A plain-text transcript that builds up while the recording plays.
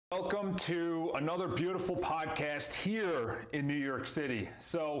Welcome to another beautiful podcast here in New York City.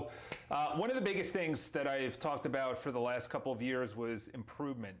 So one of the biggest things that I've talked about for the last couple of years was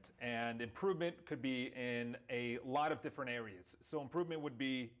improvement. And improvement could be in a lot of different areas. So improvement would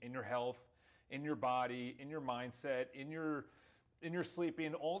be in your health, in your body, in your mindset, in your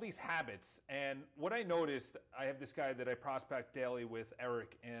sleeping, all these habits. And what I noticed, I have this guy that I prospect daily with,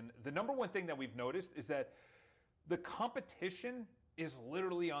 Eric, and the number one thing that we've noticed is that the competition is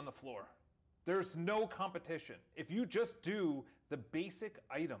literally on the floor. There's no competition. If you just do the basic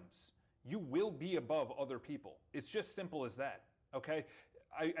items, you will be above other people. It's just simple as that, okay?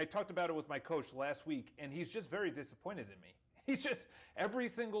 I talked about it with my coach last week, and he's just very disappointed in me. He's just, every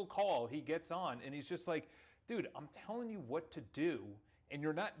single call he gets on, and he's just like, dude, I'm telling you what to do, and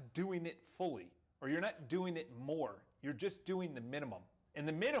you're not doing it fully, or you're not doing it more. You're just doing the minimum. And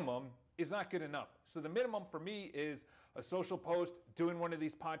the minimum is not good enough. So the minimum for me is a social post, doing one of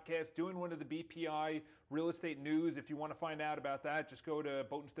these podcasts, doing one of the BPI real estate news. If you want to find out about that, just go to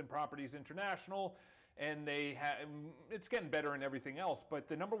Botenstein Properties International, and it's getting better and everything else. But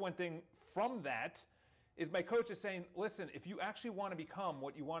the number one thing from that is my coach is saying, listen, if you actually want to become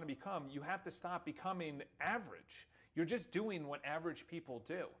what you want to become, you have to stop becoming average. You're just doing what average people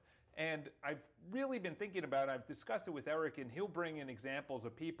do. And I've really been thinking about it. I've discussed it with Eric, and he'll bring in examples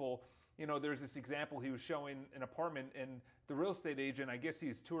of people. You know, there's this example he was showing an apartment, and the real estate agent, I guess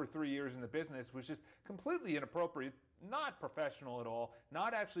he's 2 or 3 years in the business, was just completely inappropriate, not professional at all,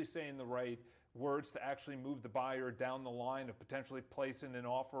 not actually saying the right words to actually move the buyer down the line of potentially placing an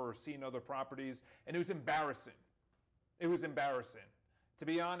offer or seeing other properties. And it was embarrassing. It was embarrassing. To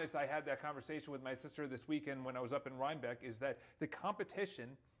be honest, I had that conversation with my sister this weekend when I was up in Rhinebeck, is that the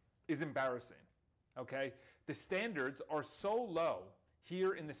competition is embarrassing, okay? The standards are so low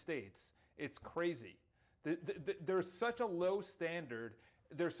here in the States, it's crazy. There's such a low standard,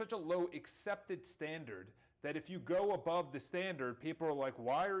 there's such a low accepted standard that if you go above the standard, people are like,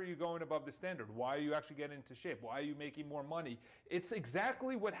 why are you going above the standard? Why are you actually getting into shape? Why are you making more money? It's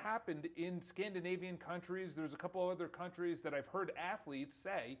exactly what happened in Scandinavian countries. There's a couple other countries that I've heard athletes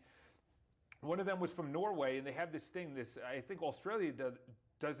say. One of them was from Norway, and they have this thing, I think Australia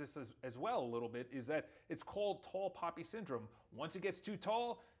does this as well a little bit, is that it's called tall poppy syndrome. Once it gets too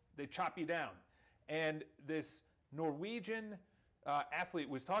tall, they chop you down. And this Norwegian athlete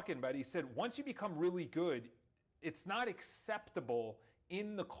was talking about, he said, once you become really good, it's not acceptable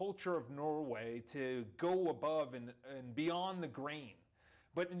in the culture of Norway to go above and beyond the grain.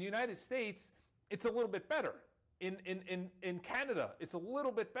 But in the United States, it's a little bit better. In Canada, it's a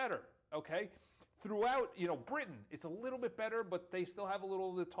little bit better, okay? Throughout, Britain, it's a little bit better, but they still have a little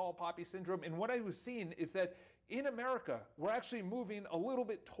of the tall poppy syndrome. And what I was seeing is that in America, we're actually moving a little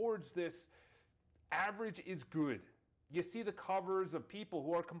bit towards this average is good. You see the covers of people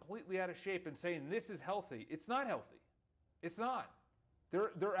who are completely out of shape and saying this is healthy. It's not healthy. It's not.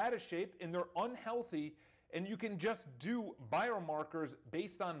 They're out of shape and they're unhealthy, and you can just do biomarkers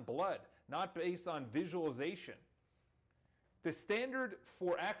based on blood, not based on visualization. The standard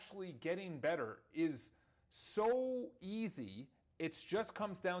for actually getting better is so easy, it just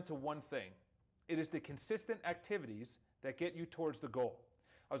comes down to one thing. It is the consistent activities that get you towards the goal.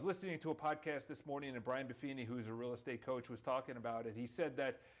 I was listening to a podcast this morning, and Brian Buffini, who's a real estate coach, was talking about it. He said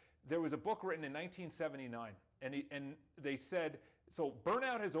that there was a book written in 1979, and they said, so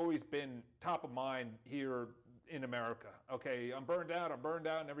burnout has always been top of mind here in America. Okay, I'm burned out,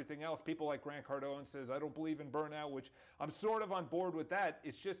 and everything else. People like Grant Cardone says, I don't believe in burnout, which I'm sort of on board with that.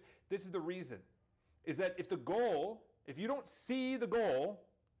 It's just, this is the reason, is that if you don't see the goal,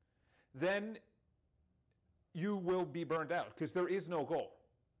 then you will be burned out, because there is no goal.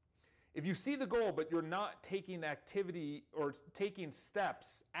 If you see the goal, but you're not taking activity or taking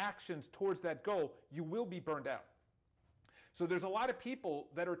steps, actions towards that goal, you will be burned out. So there's a lot of people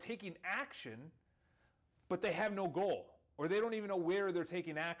that are taking action, but they have no goal, or they don't even know where they're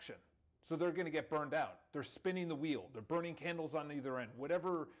taking action. So they're going to get burned out. They're spinning the wheel. They're burning candles on either end,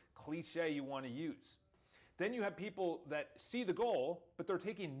 whatever cliche you want to use. Then you have people that see the goal, but they're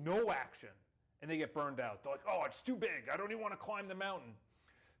taking no action, and they get burned out. They're like, oh, it's too big. I don't even want to climb the mountain.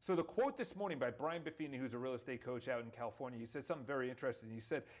 So the quote this morning by Brian Buffini, who's a real estate coach out in California, he said something very interesting. He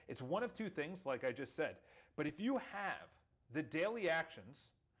said, it's one of two things, like I just said. But if you have the daily actions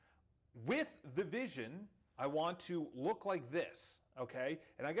with the vision, I want to look like this, okay?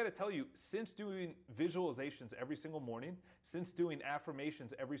 And I got to tell you, since doing visualizations every single morning, since doing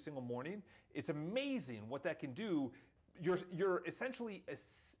affirmations every single morning, it's amazing what that can do. You're essentially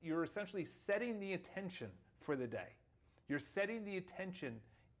setting the intention for the day. You're setting the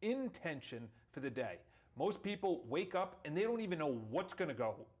intention for the day. Most people wake up and they don't even know what's going to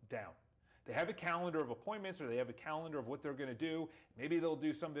go down. They have a calendar of appointments, or they have a calendar of what they're going to do. Maybe they'll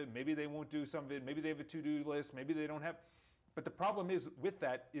do some of it, maybe they won't do some of it, maybe they have a to-do list, maybe they don't have. But the problem is with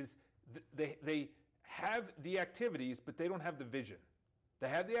that is they have the activities, but they don't have the vision. They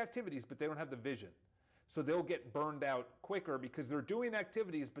have the activities, but they don't have the vision. So they'll get burned out quicker because they're doing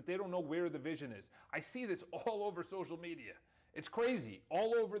activities, but they don't know where the vision is. I see this all over social media. It's crazy,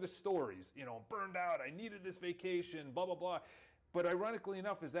 all over the stories. Burned out, I needed this vacation, blah, blah, blah. But ironically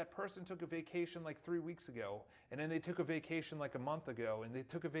enough, is that person took a vacation like 3 weeks ago, and then they took a vacation like a month ago, and they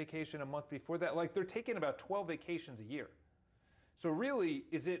took a vacation a month before that. Like, they're taking about 12 vacations a year. So really,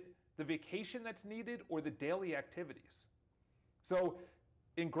 is it the vacation that's needed or the daily activities? So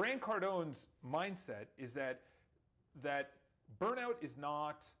in Grant Cardone's mindset is that burnout is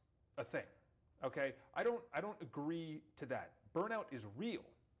not a thing. Okay? I don't agree to that. Burnout is real.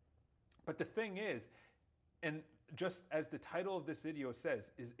 But the thing is, and just as the title of this video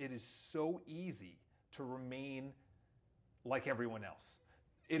says, is it is so easy to remain like everyone else.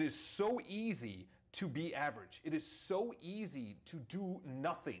 It is so easy to be average. It is so easy to do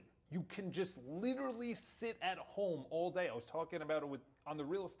nothing. You can just literally sit at home all day. I was talking about it on the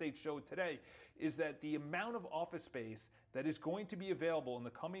real estate show today, is that the amount of office space that is going to be available in the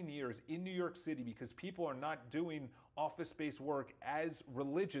coming years in New York City, because people are not doing office space work as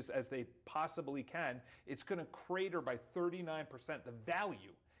religious as they possibly can, it's going to crater by 39%. The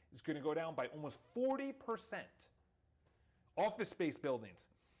value is going to go down by almost 40%. Office space buildings.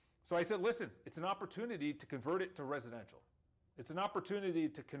 So I said, listen, it's an opportunity to convert it to residential. It's an opportunity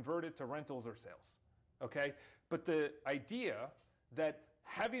to convert it to rentals or sales, okay? But the idea that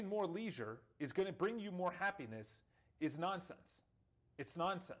having more leisure is going to bring you more happiness is nonsense. It's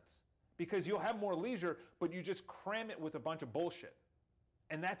nonsense. Because you'll have more leisure, but you just cram it with a bunch of bullshit.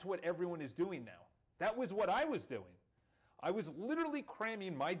 And that's what everyone is doing now. That was what I was doing. I was literally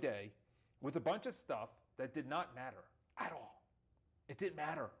cramming my day with a bunch of stuff that did not matter at all. It didn't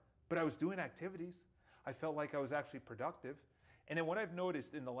matter. But I was doing activities. I felt like I was actually productive. And then what I've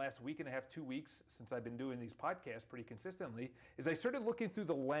noticed in the last week and a half, 2 weeks, since I've been doing these podcasts pretty consistently, is I started looking through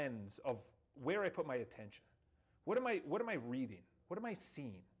the lens of where I put my attention. What am I reading? What am I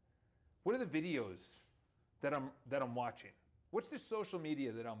seeing? What are the videos that I'm watching? What's the social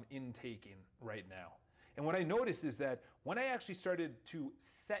media that I'm intaking right now? And what I noticed is that when I actually started to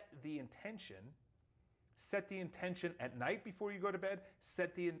set the intention at night before you go to bed,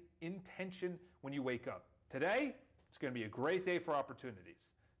 set the intention when you wake up. Today, it's going to be a great day for opportunities.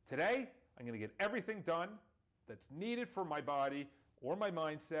 Today, I'm going to get everything done that's needed for my body or my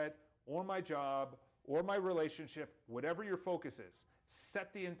mindset or my job or my relationship, whatever your focus is.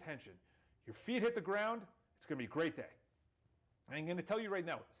 Set the intention. Your feet hit the ground, it's going to be a great day. And I'm going to tell you right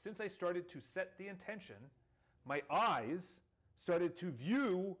now, since I started to set the intention, my eyes started to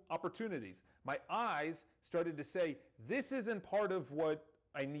view opportunities. My eyes started to say, this isn't part of what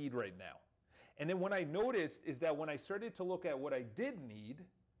I need right now. And then what I noticed is that when I started to look at what I did need,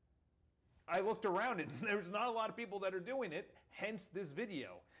 I looked around and there's not a lot of people that are doing it, hence this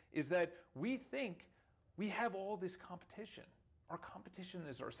video, is that we think we have all this competition. Our competition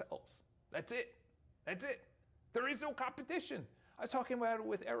is ourselves. That's it. That's it. There is no competition. I was talking about it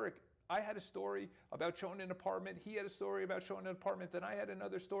with Eric. I had a story about showing an apartment. He had a story about showing an apartment. Then I had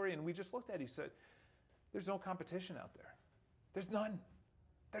another story, and we just looked at it. He said, there's no competition out there. There's none.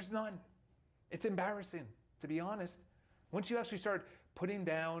 There's none. It's embarrassing, to be honest. Once you actually start putting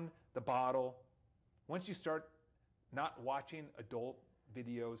down the bottle, once you start not watching adult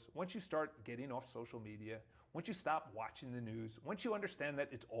videos, once you start getting off social media, once you stop watching the news, once you understand that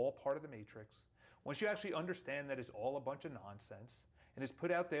it's all part of the matrix, once you actually understand that it's all a bunch of nonsense, and it's put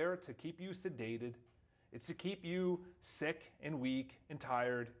out there to keep you sedated, it's to keep you sick and weak and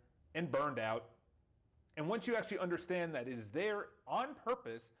tired and burned out. And once you actually understand that it is there on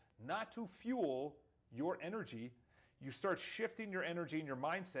purpose not to fuel your energy, you start shifting your energy and your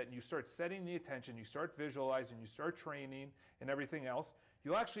mindset, and you start setting the attention, you start visualizing, you start training and everything else,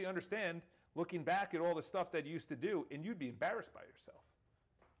 you'll actually understand, looking back at all the stuff that you used to do, and you'd be embarrassed by yourself.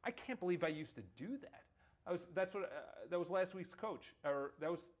 I can't believe I used to do that. That was last week's coach, or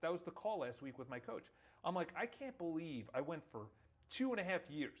that was the call last week with my coach. I'm like, I can't believe I went for 2.5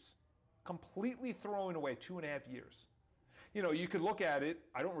 years, completely throwing away 2.5 years. You know, you could look at it,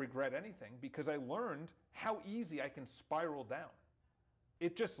 I don't regret anything, because I learned how easy I can spiral down.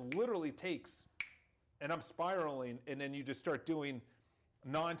 It just literally takes, and I'm spiraling, and then you just start doing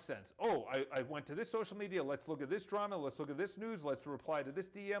nonsense. Oh, I went to this social media, let's look at this drama, let's look at this news, let's reply to this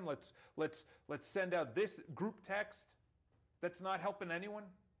DM, let's send out this group text that's not helping anyone.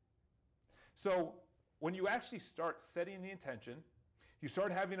 So when you actually start setting the intention, You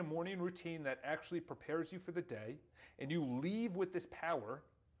start having a morning routine that actually prepares you for the day, and you leave with this power.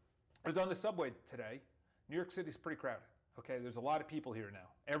 I was on the subway today. New York City's pretty crowded, okay? There's a lot of people here now.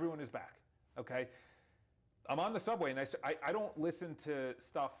 Everyone is back, okay? I'm on the subway, and I don't listen to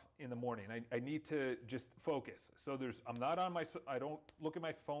stuff in the morning. I need to just focus. So I'm not on I don't look at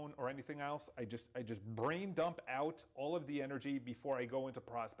my phone or anything else. I just brain dump out all of the energy before I go into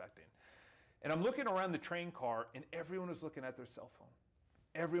prospecting. And I'm looking around the train car, and everyone is looking at their cell phone.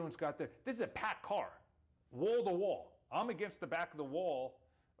 Everyone's got this is a packed car, wall to wall. I'm against the back of the wall,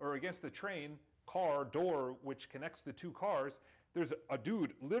 or against the train car door, which connects the two cars. There's a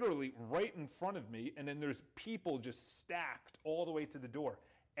dude literally right in front of me, and then there's people just stacked all the way to the door.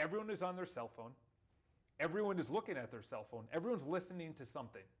 Everyone is on their cell phone. Everyone is looking at their cell phone. Everyone's listening to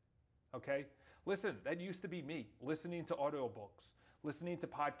something, okay? Listen, that used to be me, listening to audiobooks, listening to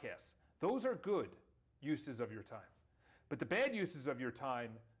podcasts. Those are good uses of your time. But the bad uses of your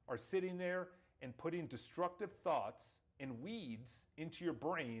time are sitting there and putting destructive thoughts and weeds into your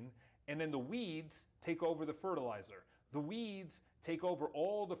brain, and then the weeds take over the fertilizer. The weeds take over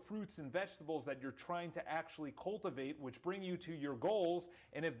all the fruits and vegetables that you're trying to actually cultivate, which bring you to your goals.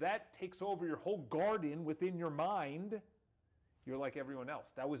 And if that takes over your whole garden within your mind, you're like everyone else.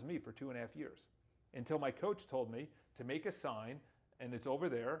 That was me for 2.5 years, until my coach told me to make a sign, and it's over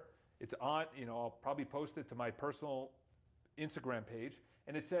there. It's on, I'll probably post it to my personal Instagram page,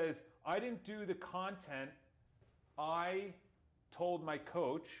 and it says, I didn't do the content. I told my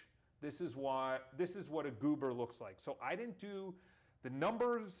coach this is what a goober looks like. So I didn't do the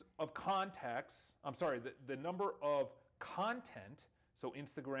numbers of contacts, the number of content, so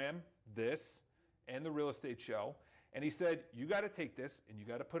Instagram, this, and the real estate show. And he said, you got to take this and you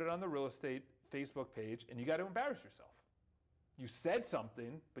got to put it on the real estate Facebook page, and you got to embarrass yourself. You said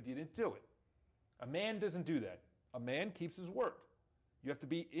something, but you didn't do it. A man doesn't do that. A man keeps his word. You have to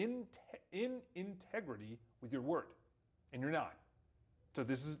be in integrity with your word, and you're not. So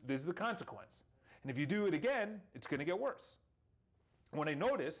this is the consequence. And if you do it again, it's going to get worse. And what I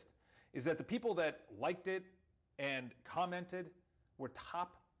noticed is that the people that liked it and commented were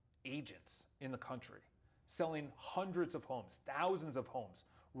top agents in the country, selling hundreds of homes, thousands of homes,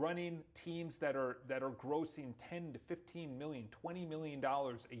 running teams that are grossing 10 to 15 million, $20 million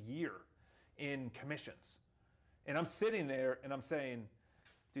a year in commissions. And I'm sitting there and I'm saying,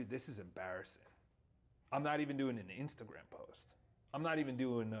 dude, this is embarrassing. I'm not even doing an Instagram post. I'm not even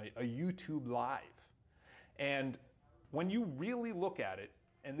doing a YouTube live. And when you really look at it,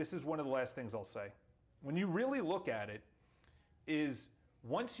 and this is one of the last things I'll say, when you really look at it, is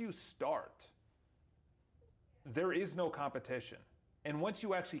once you start, there is no competition. And once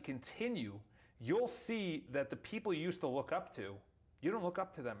you actually continue, you'll see that the people you used to look up to, you don't look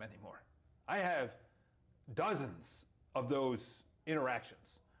up to them anymore. I have dozens of those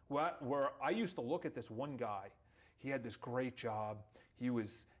interactions where I used to look at this one guy. He had this great job. He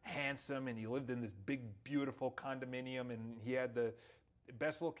was handsome, and he lived in this big, beautiful condominium, and he had the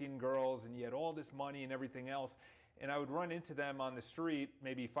best looking girls, and he had all this money and everything else. And I would run into them on the street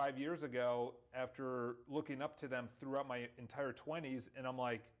maybe 5 years ago after looking up to them throughout my entire 20s, and I'm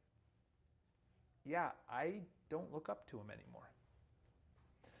like, yeah, I don't look up to him anymore.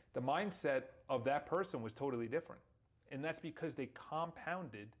 The mindset of that person was totally different. And that's because they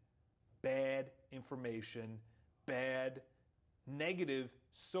compounded bad information, bad, negative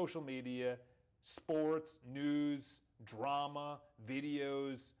social media, sports, news, drama,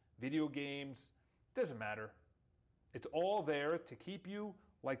 videos, video games. Doesn't matter. It's all there to keep you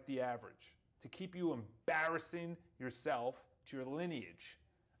like the average, to keep you embarrassing yourself to your lineage.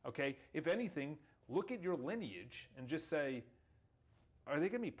 Okay? If anything, look at your lineage and just say, are they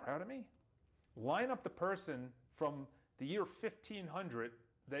going to be proud of me? Line up the person from the year 1500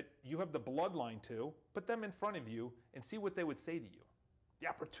 that you have the bloodline to, put them in front of you, and see what they would say to you. The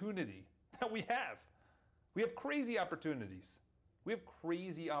opportunity that we have. We have crazy opportunities. We have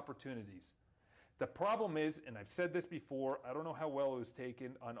crazy opportunities. The problem is, and I've said this before, I don't know how well it was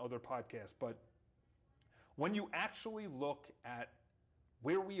taken on other podcasts, but when you actually look at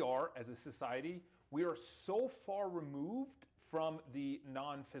where we are as a society, we are so far removed from the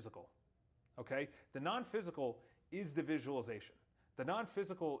non-physical, okay? The non-physical is the visualization. The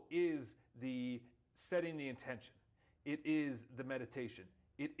non-physical is the setting the intention. It is the meditation.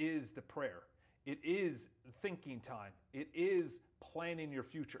 It is the prayer. It is thinking time. It is planning your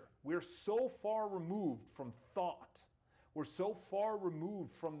future. We're so far removed from thought. We're so far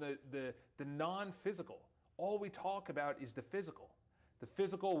removed from the non-physical. All we talk about is the physical. The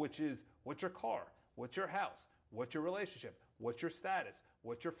physical, which is what's your car, what's your house, what's your relationship, what's your status,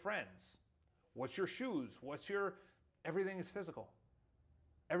 what's your friends, what's your shoes, everything is physical.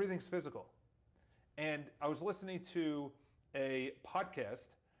 Everything's physical. And I was listening to a podcast,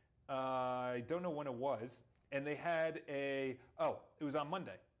 I don't know when it was, and they had it was on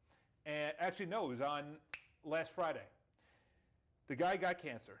Monday. And actually, no, it was on last Friday. The guy got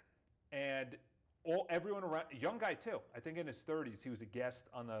cancer, and everyone around, young guy too, I think in his 30s, he was a guest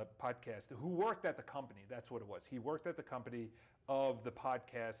on the podcast, who worked at the company. That's what it was. He worked at the company of the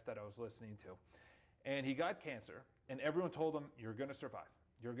podcast that I was listening to. And he got cancer, and everyone told him, you're going to survive.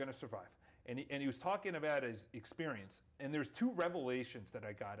 You're going to survive. And he was talking about his experience. And there's two revelations that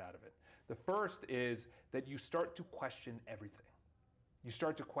I got out of it. The first is that you start to question everything. You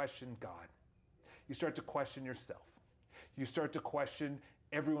start to question God. You start to question yourself. You start to question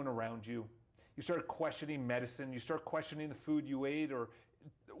everyone around you. You start questioning medicine. You start questioning the food you ate, or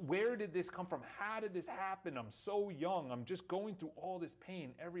where did this come from? How did this happen? I'm so young. I'm just going through all this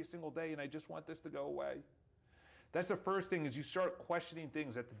pain every single day, and I just want this to go away. That's the first thing, is you start questioning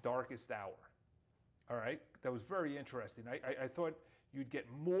things at the darkest hour. All right? That was very interesting. I thought you'd get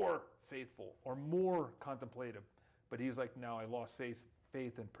more faithful or more contemplative. But he's like, no, I lost faith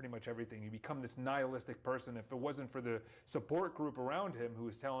in pretty much everything. You become this nihilistic person. If it wasn't for the support group around him who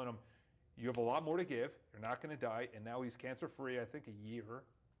was telling him, you have a lot more to give, you're not going to die, and now he's cancer-free, I think a year,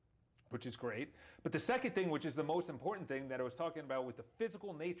 which is great. But the second thing, which is the most important thing that I was talking about with the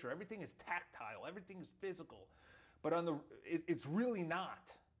physical nature, everything is tactile, everything is physical. But it's really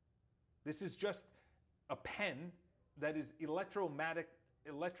not. This is just a pen that is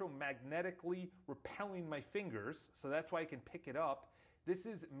electromagnetically repelling my fingers, so that's why I can pick it up. This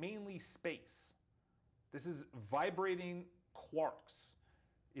is mainly space. This is vibrating quarks.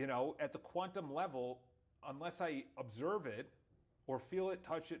 You know, at the quantum level, unless I observe it or feel it,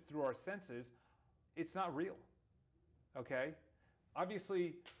 touch it through our senses, it's not real. Okay?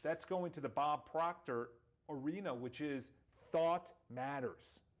 Obviously, that's going to the Bob Proctor arena, which is thought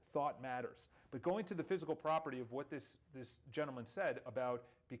matters. Thought matters. But going to the physical property of what this gentleman said about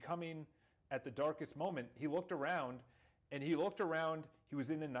becoming at the darkest moment, he looked around, he was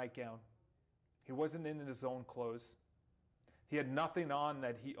in a nightgown. He wasn't in his own clothes. He had nothing on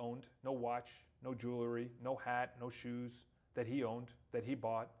that he owned, no watch, no jewelry, no hat, no shoes that he owned, that he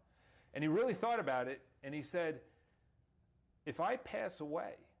bought. And he really thought about it, and he said, if I pass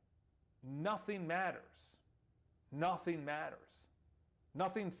away, nothing matters. Nothing matters.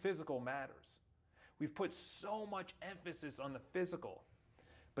 Nothing physical matters. We've put so much emphasis on the physical,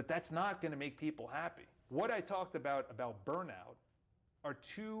 but that's not going to make people happy. What I talked about burnout are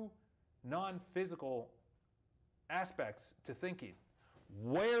two non-physical aspects to thinking.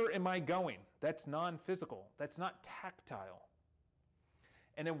 Where am I going? That's non-physical. That's not tactile.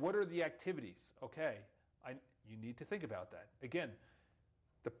 And then what are the activities? Okay, you need to think about that. Again,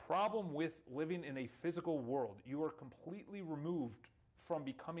 the problem with living in a physical world, you are completely removed from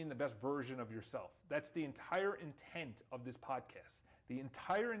becoming the best version of yourself. That's the entire intent of this podcast. The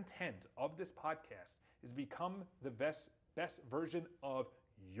entire intent of this podcast is become the best version of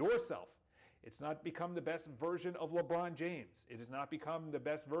yourself. It's not become the best version of LeBron James. It has not become the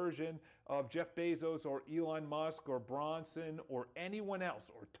best version of Jeff Bezos or Elon Musk or Bronson or anyone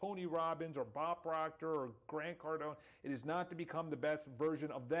else, or Tony Robbins or Bob Proctor or Grant Cardone. It is not to become the best version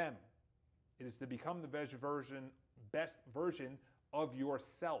of them. It is to become the best version of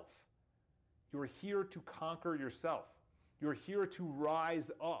yourself. You're here to conquer yourself. You're here to rise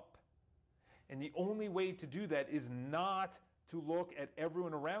up. And the only way to do that is not to look at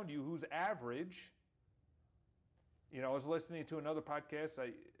everyone around you who's average. You know, I was listening to another podcast,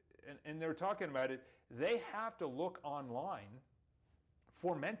 and they were talking about it. They have to look online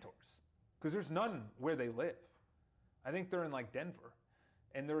for mentors because there's none where they live. I think they're in like Denver.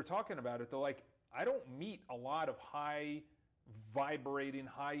 And they were talking about it. They're like, I don't meet a lot of high vibrating,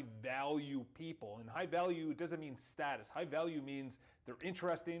 high value people. And high value doesn't mean status. High value means they're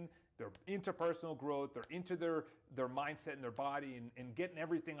interesting, they're into personal growth, they're into their mindset and their body and getting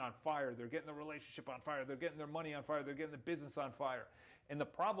everything on fire. They're getting the relationship on fire. They're getting their money on fire. They're getting the business on fire. And the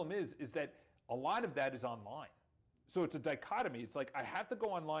problem is that a lot of that is online. So it's a dichotomy. It's like I have to go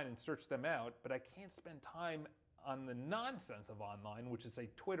online and search them out, but I can't spend time on the nonsense of online, which is say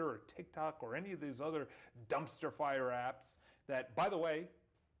Twitter or TikTok or any of these other dumpster fire apps that, by the way,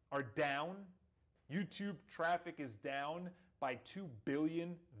 are down. YouTube traffic is down by 2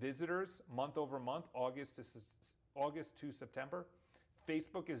 billion visitors month over month, August to September.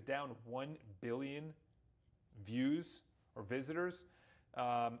 Facebook is down 1 billion views or visitors.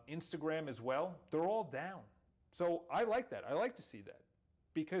 Instagram as well. They're all down. So I like that. I like to see that.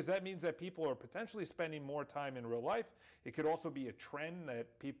 because that means that people are potentially spending more time in real life. It could also be a trend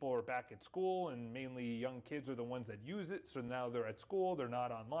that people are back at school, and mainly young kids are the ones that use it. So now they're at school, they're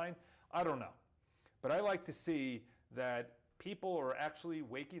not online. I don't know. But I like to see that people are actually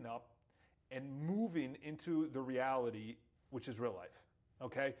waking up and moving into the reality, which is real life.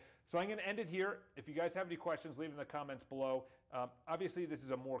 Okay? So I'm going to end it here. If you guys have any questions, leave in the comments below. Obviously, this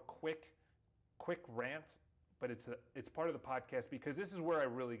is a more quick rant, but it's part of the podcast because this is where I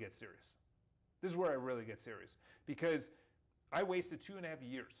really get serious. This is where I really get serious because I wasted 2.5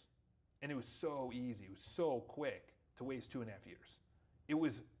 years, and it was so easy. It was so quick to waste 2.5 years. It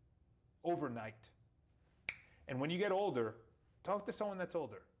was overnight. And when you get older, talk to someone that's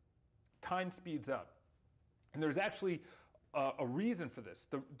older. Time speeds up. And there's actually a reason for this.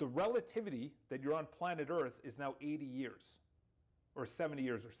 The relativity that you're on planet Earth is now 80 years, or 70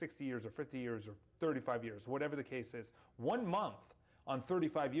 years, or 60 years, or 50 years, or 35 years, whatever the case is. 1 month on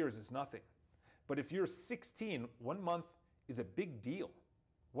 35 years is nothing. But if you're 16, 1 month is a big deal.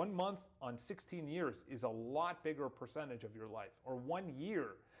 1 month on 16 years is a lot bigger percentage of your life. Or 1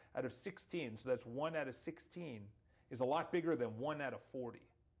 year out of 16, so that's 1 out of 16, is a lot bigger than 1 out of 40.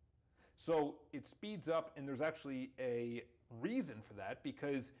 So it speeds up, and there's actually a reason for that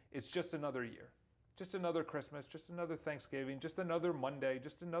because it's just another year. Just another Christmas, just another Thanksgiving, just another Monday,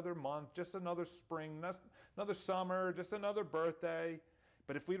 just another month, just another spring, another summer, just another birthday.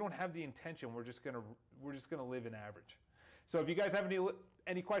 But if we don't have the intention, we're just gonna live in average. So if you guys have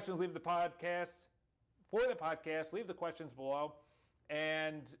any questions, leave the podcast leave the questions below.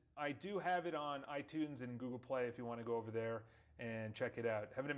 And I do have it on iTunes and Google Play if you want to go over there and check it out. Have an